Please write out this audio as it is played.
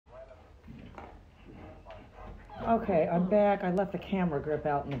Okay, I'm back. I left the camera grip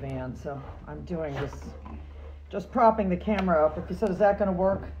out in the van, so I'm doing this, just propping the camera up. If you said, is that going to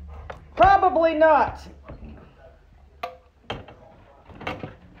work? Probably not.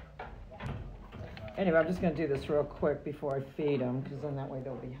 Anyway, I'm just going to do this real quick before I feed them, because then that way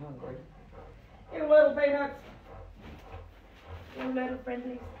they'll be hungry. You little peanuts. You little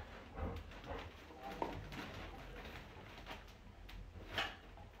friendlies.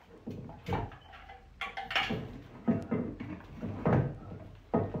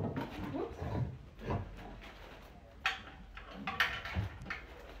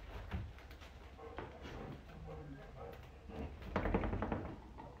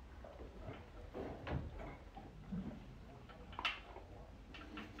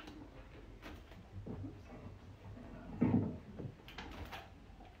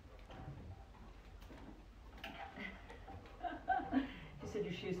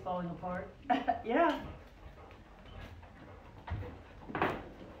 Your shoes falling apart? Yeah.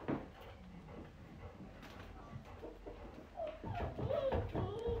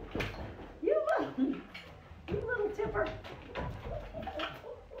 You little tipper.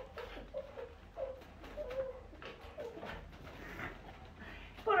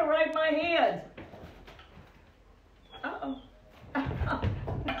 Put it right in my hand. Uh-oh.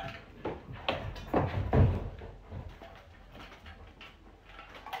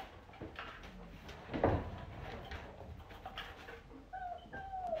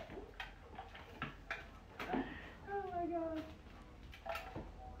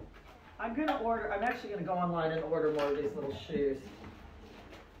 I'm actually going to go online and order more of these little shoes.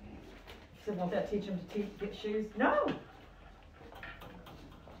 You said, won't that teach them to get shoes? No!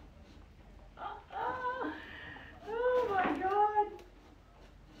 Oh my God!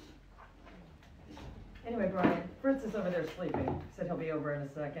 Anyway, Brian, Fritz is over there sleeping. He said he'll be over in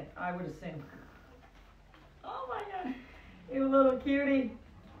a second. I would assume. Oh my God! You little cutie.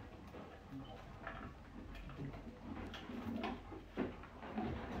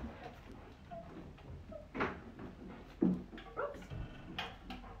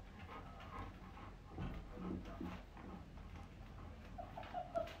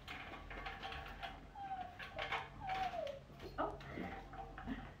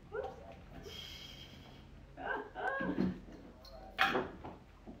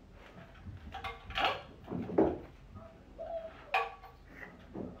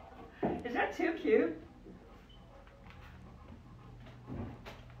 Is that too cute?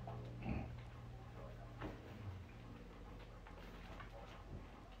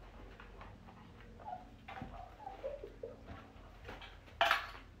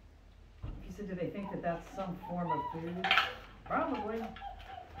 You said, do they think that that's some form of food? Probably.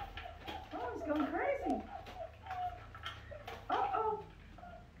 Oh, he's going crazy. Uh-oh.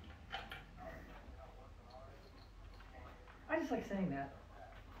 I just like saying that.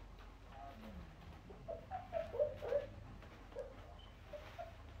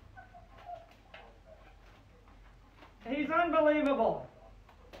 He's unbelievable.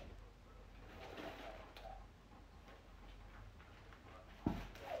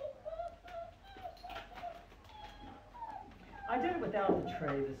 I did it without the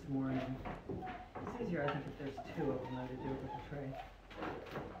tray this morning. It's easier, I think, if there's two of them than to do it with the tray.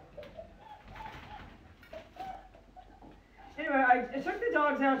 Anyway, I took the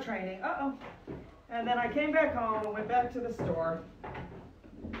dogs out training. Uh-oh. And then I came back home and went back to the store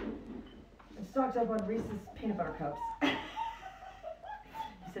and stocked up on Reese's peanut butter cups.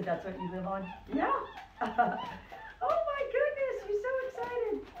 You said that's what you live on? Yeah. Oh my goodness, you're so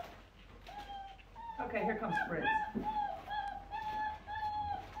excited. Okay, here comes Fritz.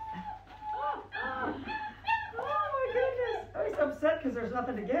 Oh my goodness. Oh, he's upset because there's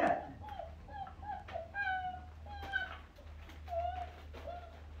nothing to get.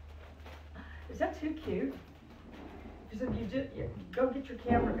 Is that too cute? You said you go get your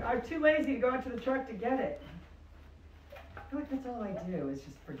camera. I'm too lazy to go out to the truck to get it. I feel like that's all I do is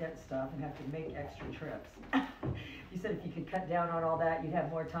just forget stuff and have to make extra trips. You said if you could cut down on all that, you'd have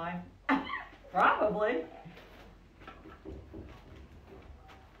more time? Probably.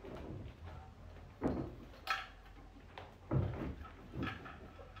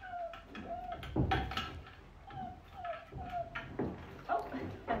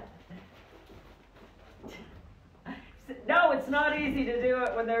 No, it's not easy to do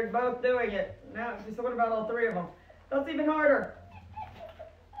it when they're both doing it. No, so what about all three of them? That's even harder.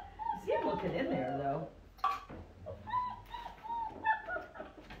 See him looking in there, though.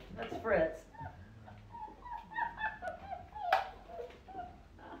 That's Fritz.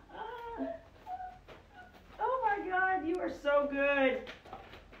 Oh my God, you are so good.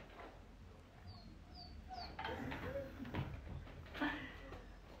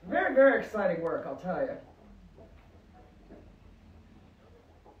 Very, very exciting work, I'll tell you.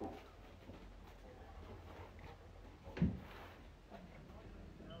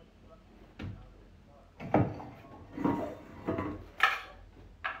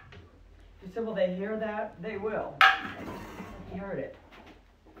 You said, will they hear that? They will. He heard it.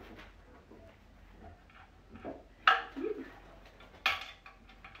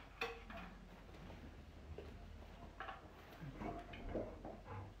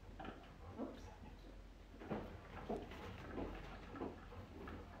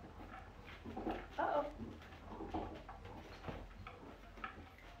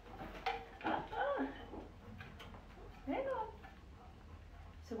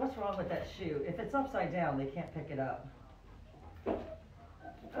 So what's wrong with that shoe? If it's upside down, they can't pick it up.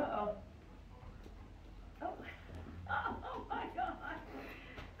 Uh-oh. Oh. Oh my God.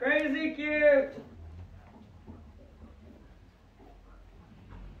 Crazy cute.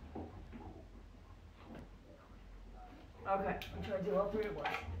 Okay, I'm trying to do all three at once.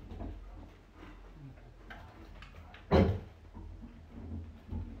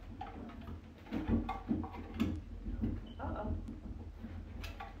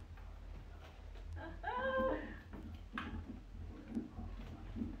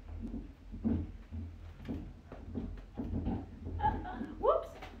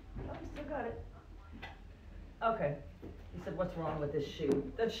 Okay. He said, what's wrong with this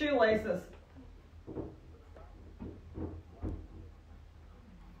shoe? The shoelaces.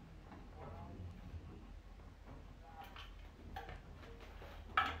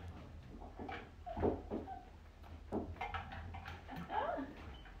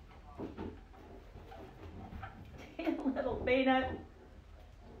 Little peanut.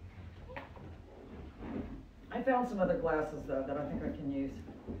 I found some other glasses, though, that I think I can use.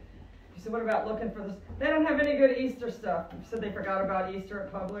 You said, what about looking for this? They don't have any good Easter stuff. You said they forgot about Easter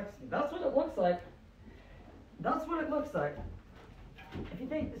at Publix. That's what it looks like. That's what it looks like. If you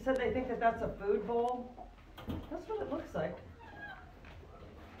said they think that that's a food bowl, that's what it looks like.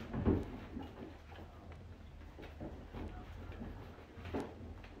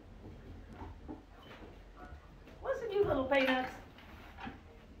 Listen, you little peanuts.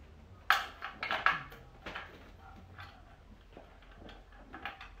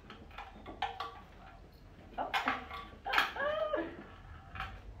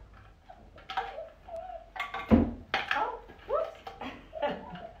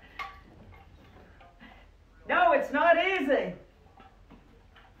 It's not easy.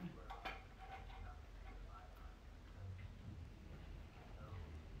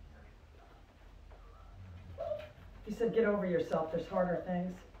 You said get over yourself. There's harder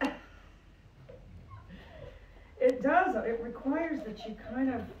things. It does. It requires that you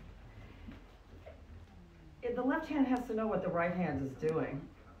kind of... the left hand has to know what the right hand is doing.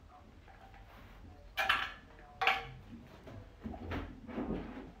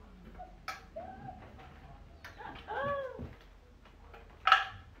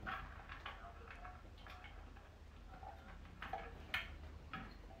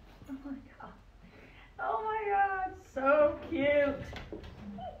 Oh my God, so cute.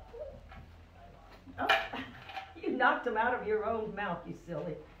 Oh, you knocked him out of your own mouth, you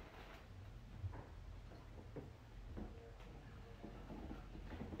silly.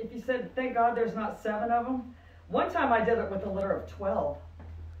 If you said, thank God there's not 7 of them. One time I did it with a litter of 12.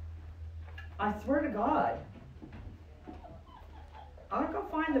 I swear to God. I'll go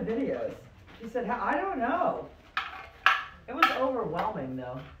find the videos. She said, I don't know. It was overwhelming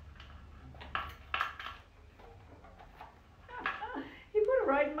though. He put it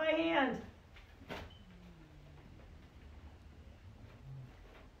right in my hand.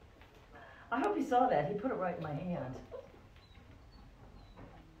 I hope he saw that. He put it right in my hand.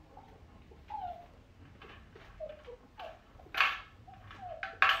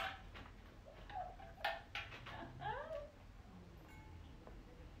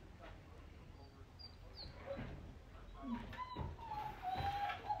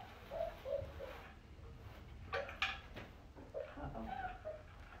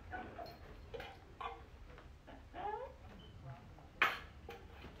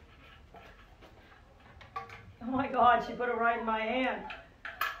 Oh my God, she put it right in my hand.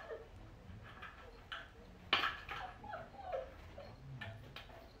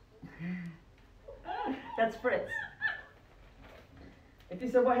 That's Fritz. If you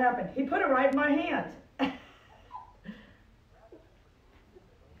said, what happened? He put it right in my hand. He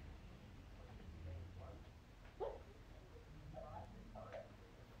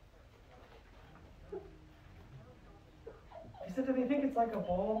said, do they think it's like a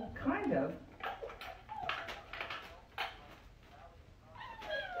bowl? Kind of.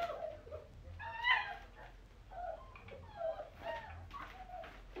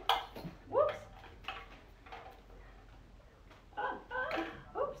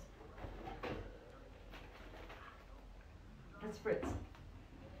 Fritz.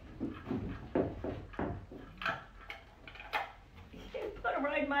 You put him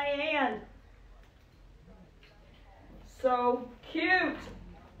right in my hand. So cute.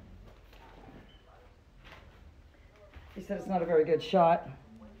 He said it's not a very good shot.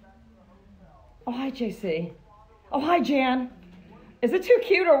 Oh, hi, JC. Oh, hi, Jan. Is it too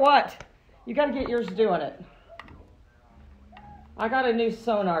cute or what? You got to get yours doing it. I got a new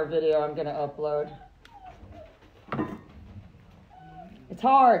sonar video I'm going to upload. It's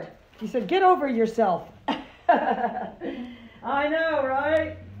hard. He said, get over yourself. I know,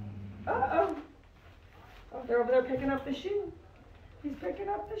 right? Uh-oh. Oh, they're over there picking up the shoe. He's picking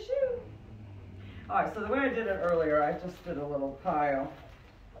up the shoe. All right, so the way I did it earlier, I just did a little pile.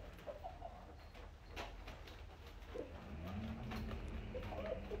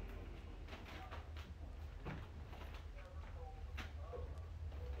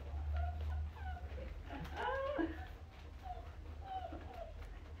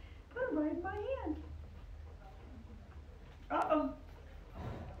 Put it right in my hand. Uh-oh.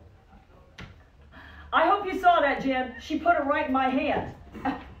 I hope you saw that, Jen. She put it right in my hand.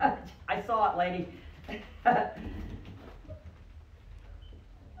 I saw it, lady.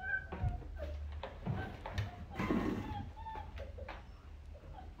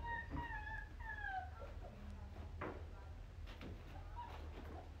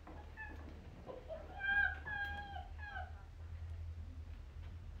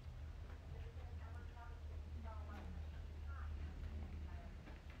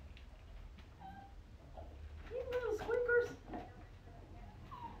 You little squeakers.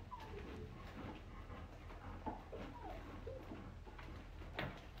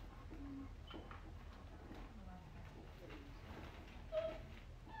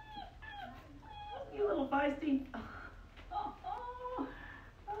 You little feisty. Oh,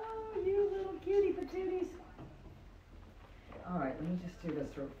 you little cutie patooties. All right, let me just do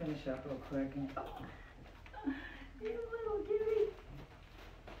this real finish up real quick. And, you little cutie.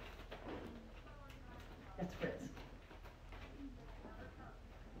 That's Fritz.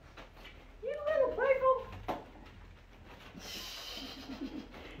 You little playful.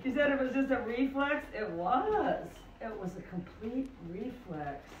 You said it was just a reflex? It was. It was a complete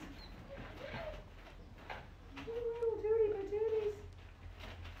reflex. You little duty patooties.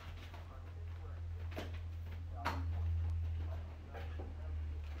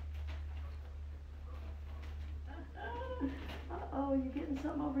 Uh-oh, you getting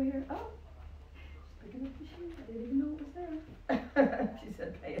something over here? Oh, she's picking up the shoe. I didn't even know it was there. She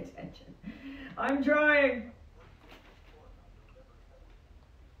said, pay attention. I'm trying.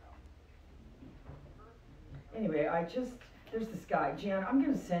 Anyway, there's this guy. Jan, I'm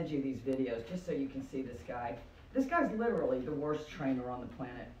going to send you these videos just so you can see this guy. This guy's literally the worst trainer on the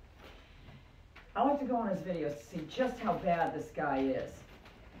planet. I like to go on his videos to see just how bad this guy is.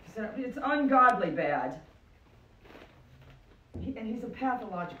 It's ungodly bad. And he's a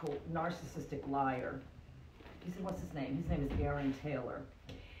pathological, narcissistic liar. He said, what's his name? His name is Aaron Taylor.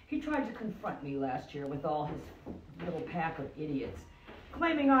 He tried to confront me last year with all his little pack of idiots,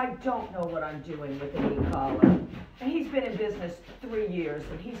 claiming I don't know what I'm doing with an e-collar. And he's been in business 3 years,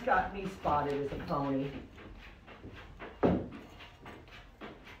 and he's got me spotted as a phony. And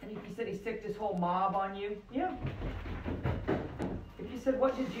he said he sicked his whole mob on you. Yeah. If you said,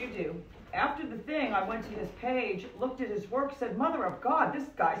 what did you do? After the thing, I went to his page, looked at his work, said, Mother of God, this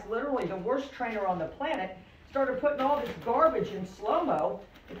guy's literally the worst trainer on the planet. Started putting all this garbage in slow-mo.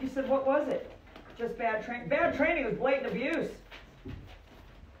 If you said, what was it? Just bad training. Bad training was blatant abuse.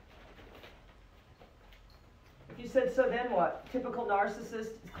 If you said, so then what? Typical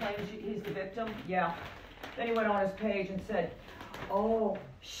narcissist claims he's the victim? Yeah. Then he went on his page and said, oh,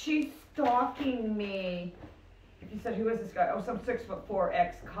 she's stalking me. If you said, who is this guy? Oh, some 6'4"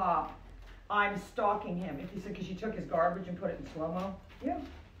 ex-cop. I'm stalking him. If you said, because you took his garbage and put it in slow-mo? Yeah.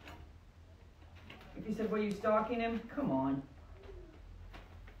 If you said, were you stalking him? Come on.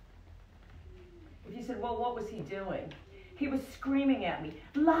 If you said, well, what was he doing? He was screaming at me,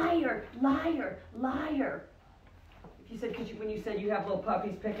 liar, liar, liar. If you said, when you said you have little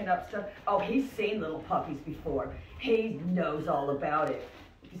puppies picking up stuff, oh, he's seen little puppies before. He knows all about it.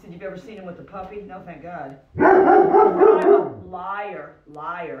 If you said, you've ever seen him with a puppy? No, thank God. I'm a liar,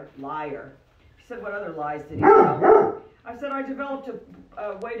 liar, liar. He said, what other lies did he tell? I said, I developed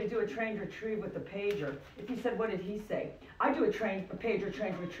a way to do a trained retrieve with the pager. If he said, what did he say? I do a pager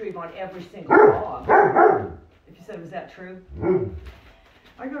trained retrieve on every single dog. If you said, was that true?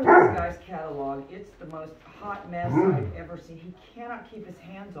 I go to this guy's catalog. It's the most hot mess I've ever seen. He cannot keep his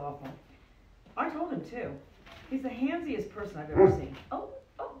hands off him. I told him too. He's the handsiest person I've ever seen. Oh,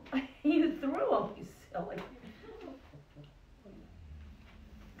 you threw him, you silly.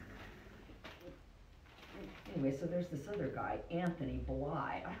 other guy, Anthony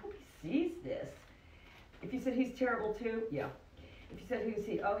Bly. I hope he sees this. If you said he's terrible too, yeah. If you said who's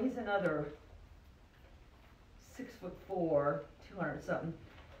he, oh, he's another 6'4", 200 something.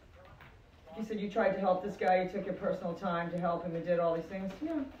 If you said you tried to help this guy, you took your personal time to help him and did all these things,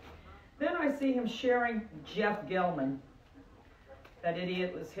 yeah. Then I see him sharing Jeff Gelman. That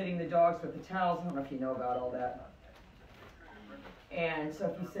idiot was hitting the dogs with the towels. I don't know if you know about all that. And so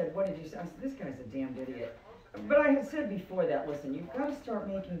if you said, what did you say? I said, this guy's a damned idiot. But I had said before that, listen, you've got to start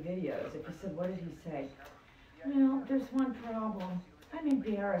making videos. If you said, what did he say? Well, there's one problem. I'm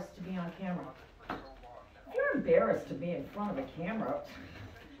embarrassed to be on camera. If you're embarrassed to be in front of a camera,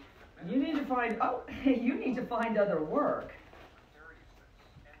 you need to find other work.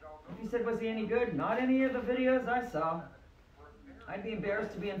 If you said, was he any good? Not any of the videos I saw. I'd be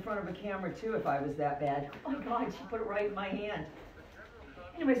embarrassed to be in front of a camera too if I was that bad. Oh my God, she put it right in my hand.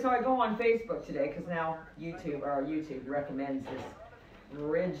 Anyway, so I go on Facebook today because now YouTube recommends this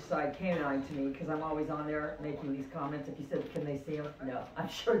Ridgeside Canine to me because I'm always on there making these comments. If you said, can they see them? No, I'm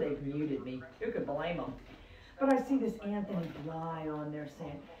sure they've muted me. Who could blame them? But I see this Anthony Bly on there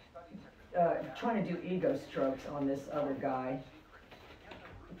saying, trying to do ego strokes on this other guy.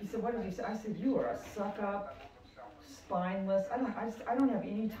 If you said, what did you say? I said, you are a suck-up, spineless. I don't have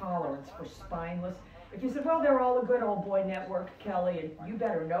any tolerance for spineless. If you said, well, they're all a good old boy network, Kelly, and you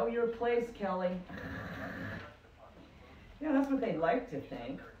better know your place, Kelly. Yeah, that's what they like to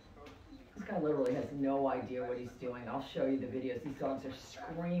think. This guy literally has no idea what he's doing. I'll show you the videos. These dogs are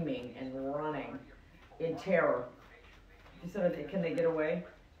screaming and running in terror. If you said, can they get away?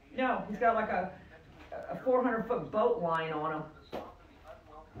 No, he's got like a 400-foot boat line on him.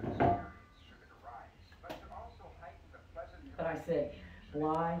 But I said,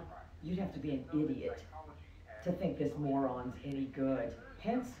 Bly, you'd have to be an idiot to think this moron's any good.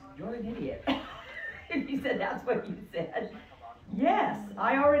 Hence, you're an idiot. He said, that's what you said. Yes,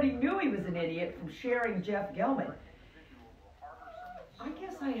 I already knew he was an idiot from sharing Jeff Gelman. I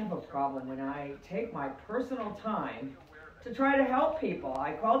guess I have a problem when I take my personal time to try to help people.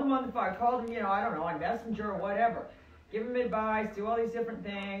 I called him on the phone, I called him, I don't know, on Messenger or whatever. Give him advice, do all these different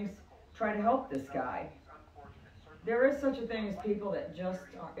things, try to help this guy. There is such a thing as people that just,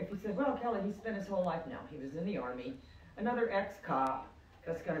 if you said, well, Kelly, he spent his whole life, no, he was in the Army, another ex-cop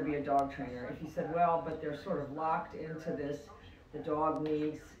that's going to be a dog trainer. If you said, well, but they're sort of locked into this, the dog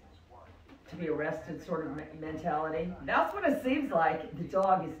needs to be arrested sort of mentality. That's what it seems like. The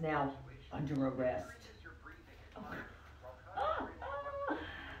dog is now under arrest. Oh my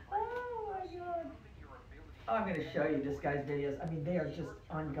God. I'm going to show you this guy's videos. I mean, they are just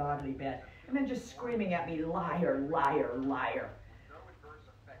ungodly bad. And then just screaming at me, liar, liar, liar.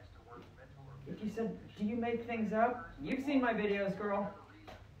 If you said, do you make things up? You've seen my videos, girl.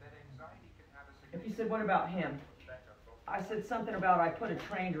 If you said, what about him? I said something about I put a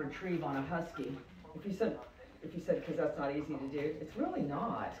trained retrieve on a husky. If you said, because that's not easy to do, it's really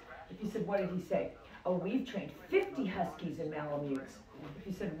not. If you said, what did he say? Oh, we've trained 50 huskies and Malamutes. If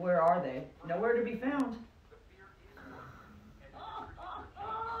you said, where are they? Nowhere to be found.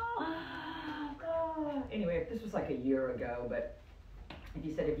 Anyway, if this was like a year ago, but if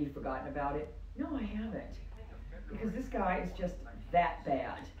you said, have you forgotten about it? No, I haven't. Because this guy is just that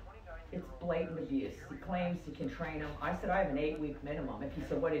bad. It's blatant abuse. He claims he can train him. I said, I have an 8-week minimum. If he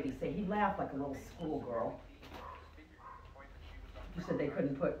said, what did he say? He laughed like a little schoolgirl. You said they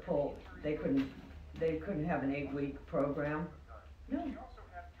couldn't they couldn't have an 8-week program. No.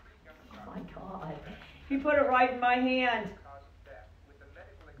 Oh my God. He put it right in my hand.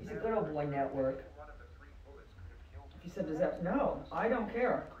 He's a good old boy network. If you said, does that? No, I don't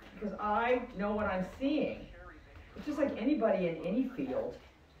care. Because I know what I'm seeing. It's just like anybody in any field.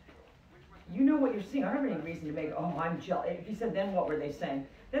 You know what you're seeing. I don't have any reason to make, oh, I'm jealous. If you said, then what were they saying?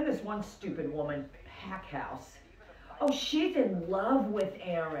 Then this one stupid woman, Packhouse. Oh, she's in love with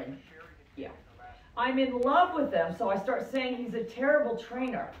Aaron. Yeah. I'm in love with him, so I start saying he's a terrible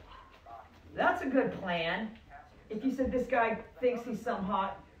trainer. That's a good plan. If you said this guy thinks he's some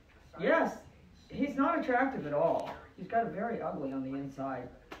hot, yes, he's not attractive at all. He's got it very ugly on the inside.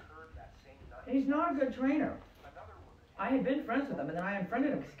 And he's not a good trainer. I had been friends with him, and then I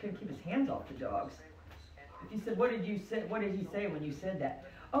unfriended him because he couldn't keep his hands off the dogs. If you said, what did he say when you said that?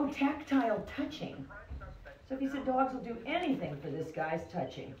 Oh, tactile touching. So if you said dogs will do anything for this guy's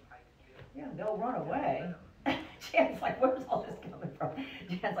touching, yeah, they'll run away. Jan's like, where's all this coming from?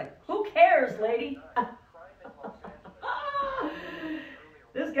 Jan's like, who cares, lady?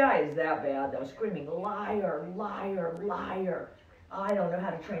 This guy is that bad, though, screaming, liar, liar, liar. I don't know how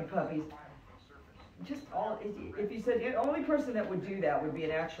to train puppies. Just all, if you said the only person that would do that would be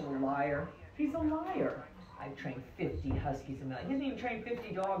an actual liar, he's a liar. I've trained 50 Huskies a million. He hasn't even trained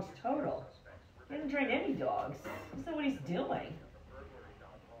 50 dogs total. He hasn't trained any dogs. He doesn't know what he's doing.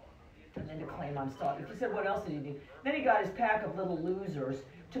 And then to claim I'm stalking. If you said, what else did he do? Then he got his pack of little losers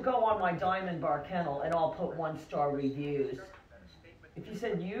to go on my Diamond Bar kennel and all put 1-star reviews. If you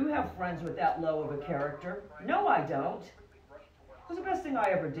said, you have friends with that low of a character? No, I don't. It was the best thing I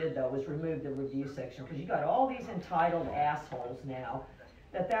ever did, though, was remove the review section, because you got all these entitled assholes now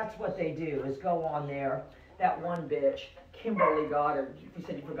that's what they do, is go on there. That one bitch, Kimberly Goddard. You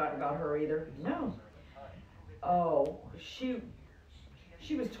said you forgot about her either? No. Oh, she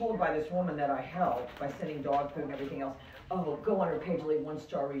was told by this woman that I helped by sending dog food and everything else, oh, go on her page and leave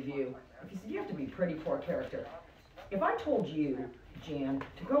 1-star review. If you said, you have to be pretty poor character. If I told you, Jan,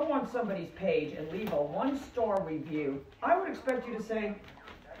 to go on somebody's page and leave a 1-star review, I would expect you to say,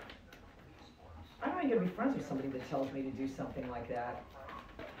 I'm not even going to be friends with somebody that tells me to do something like that,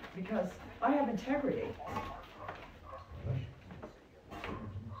 because I have integrity.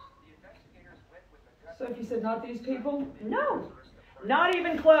 So if you said, not these people? No, not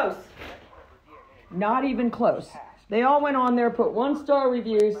even close. Not even close. They all went on there, put 1-star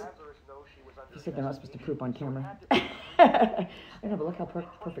reviews. You said they're not supposed to poop on camera. I know, but look how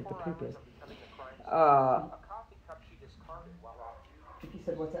perfect the poop is. He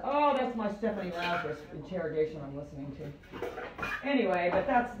said, what's that? Oh, that's my Stephanie Lazarus interrogation I'm listening to. Anyway, but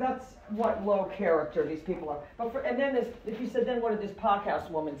that's what low character these people are. But and then if you said, then what did this podcast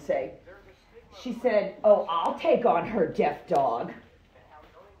woman say? She said, oh, I'll take on her deaf dog.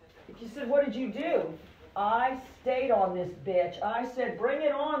 If you said, what did you do? I stayed on this bitch. I said, bring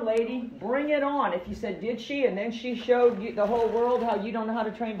it on, lady. Bring it on. If you said, did she? And then she showed you, the whole world, how you don't know how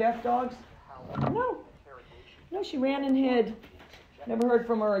to train deaf dogs? No. No, she ran and hid. Never heard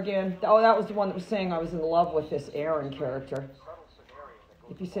from her again. Oh, that was the one that was saying I was in love with this Aaron character.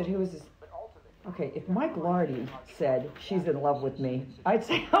 If you said, who is this? Okay, if Mike Lardy said she's in love with me, I'd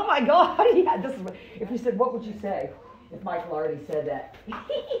say, oh my God. Yeah, this is what, if you said, what would you say if Mike Lardy said that?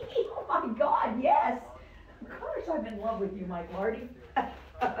 Oh my God, yes. Of course I'm in love with you, Mike Lardy.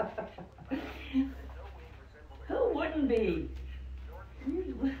 Who wouldn't be?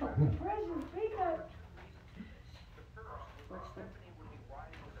 You little precious peanut.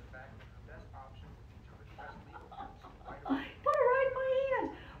 Put it right in my hand.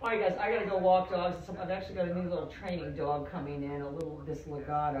 All right, guys, I gotta go walk dogs. I've actually got a new little training dog coming in, this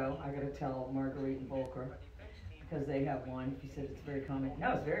Legato. I gotta tell Marguerite and Volker, because they have one. If you said it's very common.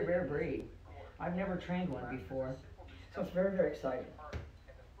 No, it's a very rare breed. I've never trained one before. So it's very, very exciting.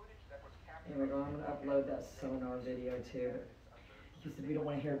 Anyway, I'm going to upload that sonar video too. He said we don't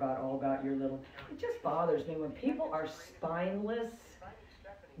want to hear all about your little... It just bothers me when people are spineless.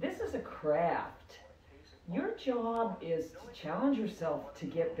 This is a craft. Your job is to challenge yourself to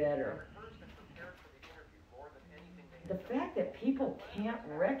get better. The fact that people can't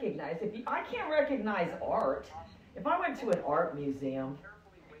recognize... I can't recognize art. If I went to an art museum,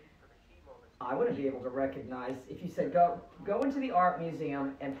 I wouldn't be able to recognize, if you said go into the art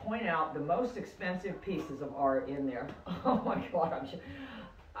museum and point out the most expensive pieces of art in there. Oh my God,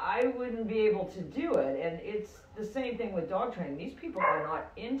 I wouldn't be able to do it. And it's the same thing with dog training. These people are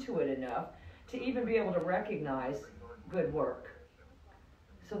not into it enough to even be able to recognize good work.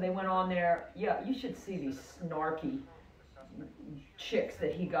 So they went on there. Yeah, you should see these snarky chicks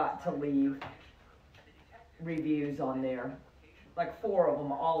that he got to leave reviews on there. Like 4 of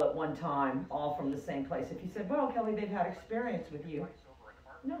them all at one time, all from the same place. If you said, well, Kelly, they've had experience with you.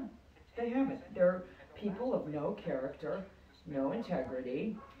 No, they haven't. They're people of no character, no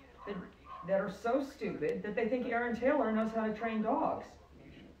integrity, that are so stupid that they think Aaron Taylor knows how to train dogs.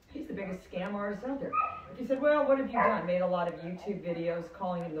 He's the biggest scam artist out there. If you said, well, what have you done? Made a lot of YouTube videos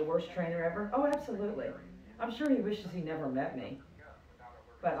calling him the worst trainer ever? Oh, absolutely. I'm sure he wishes he never met me.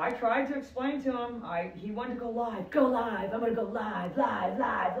 But I tried to explain to him, he wanted to go live. Go live, I'm going to go live.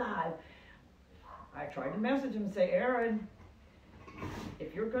 I tried to message him and say, Aaron,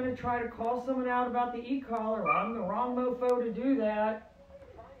 if you're going to try to call someone out about the e-collar, I'm the wrong mofo to do that.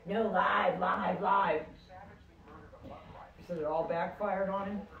 No, live. He said it all backfired on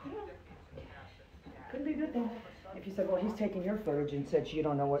him. Yeah. Couldn't be a good thing. If you said, well, he's taking your footage and said you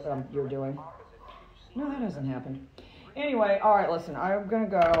don't know what you're doing. No, that hasn't happened. Anyway, all right, listen, I'm going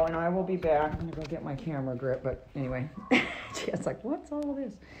to go, and I will be back. I'm going to go get my camera grip, but anyway. It's like, what's all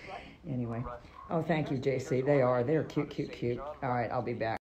this? Anyway. Oh, thank you, JC. They're cute. All right, I'll be back.